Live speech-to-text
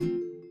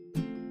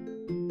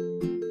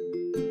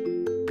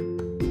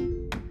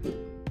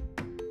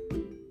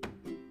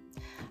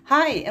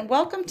Hi, and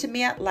welcome to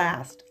Me at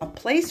Last, a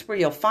place where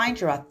you'll find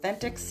your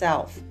authentic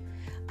self.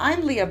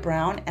 I'm Leah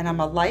Brown, and I'm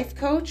a life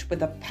coach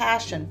with a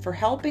passion for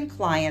helping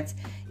clients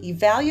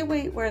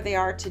evaluate where they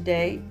are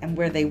today and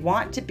where they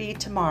want to be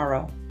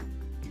tomorrow.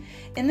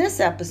 In this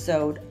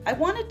episode, I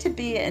want it to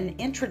be an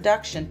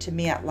introduction to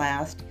Me at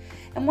Last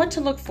and what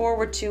to look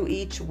forward to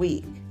each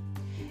week.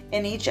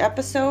 In each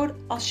episode,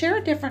 I'll share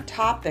a different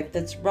topic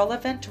that's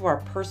relevant to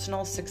our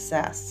personal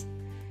success.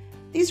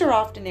 These are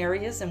often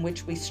areas in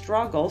which we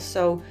struggle,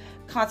 so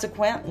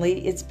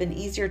consequently, it's been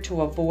easier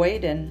to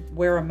avoid and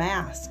wear a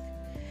mask.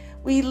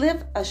 We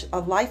live a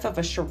life of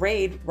a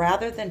charade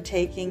rather than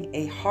taking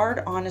a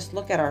hard, honest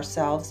look at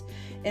ourselves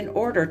in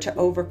order to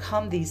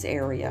overcome these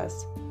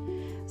areas.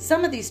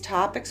 Some of these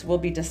topics we'll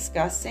be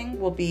discussing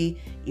will be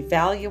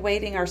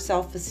evaluating our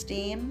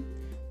self-esteem,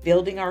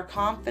 building our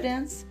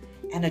confidence,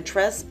 and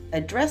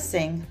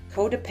addressing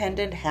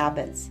codependent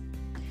habits.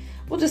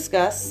 We'll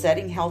discuss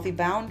setting healthy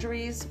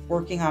boundaries,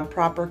 working on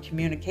proper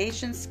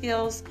communication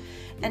skills,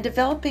 and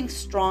developing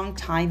strong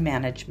time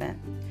management.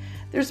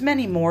 There's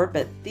many more,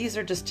 but these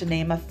are just to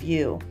name a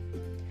few.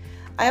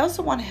 I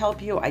also want to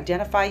help you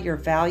identify your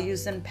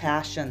values and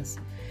passions.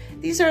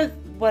 These are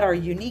what are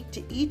unique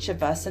to each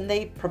of us, and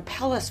they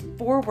propel us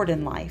forward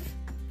in life.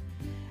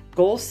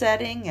 Goal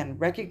setting and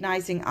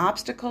recognizing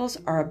obstacles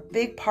are a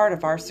big part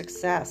of our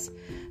success.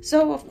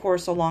 So, of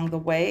course, along the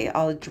way,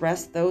 I'll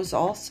address those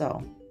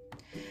also.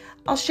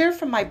 I'll share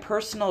from my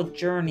personal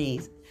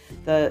journey,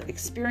 the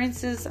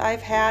experiences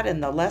I've had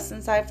and the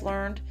lessons I've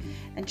learned,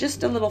 and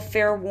just a little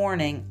fair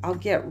warning, I'll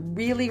get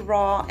really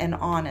raw and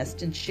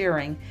honest in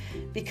sharing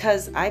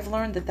because I've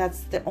learned that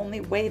that's the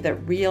only way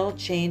that real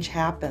change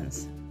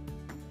happens.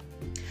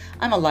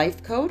 I'm a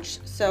life coach,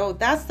 so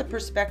that's the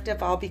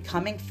perspective I'll be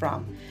coming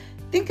from.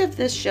 Think of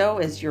this show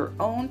as your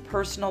own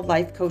personal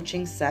life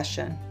coaching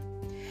session.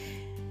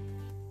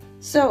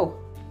 So,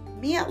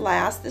 Me at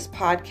Last, this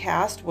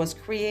podcast was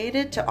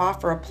created to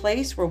offer a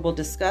place where we'll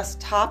discuss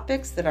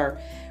topics that are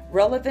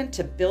relevant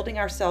to building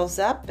ourselves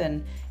up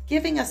and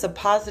giving us a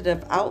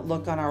positive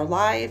outlook on our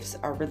lives,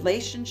 our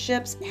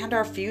relationships, and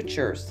our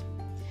futures.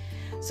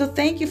 So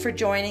thank you for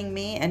joining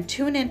me, and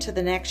tune into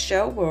the next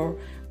show where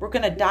we're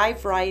going to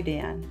dive right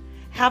in.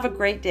 Have a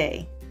great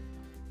day.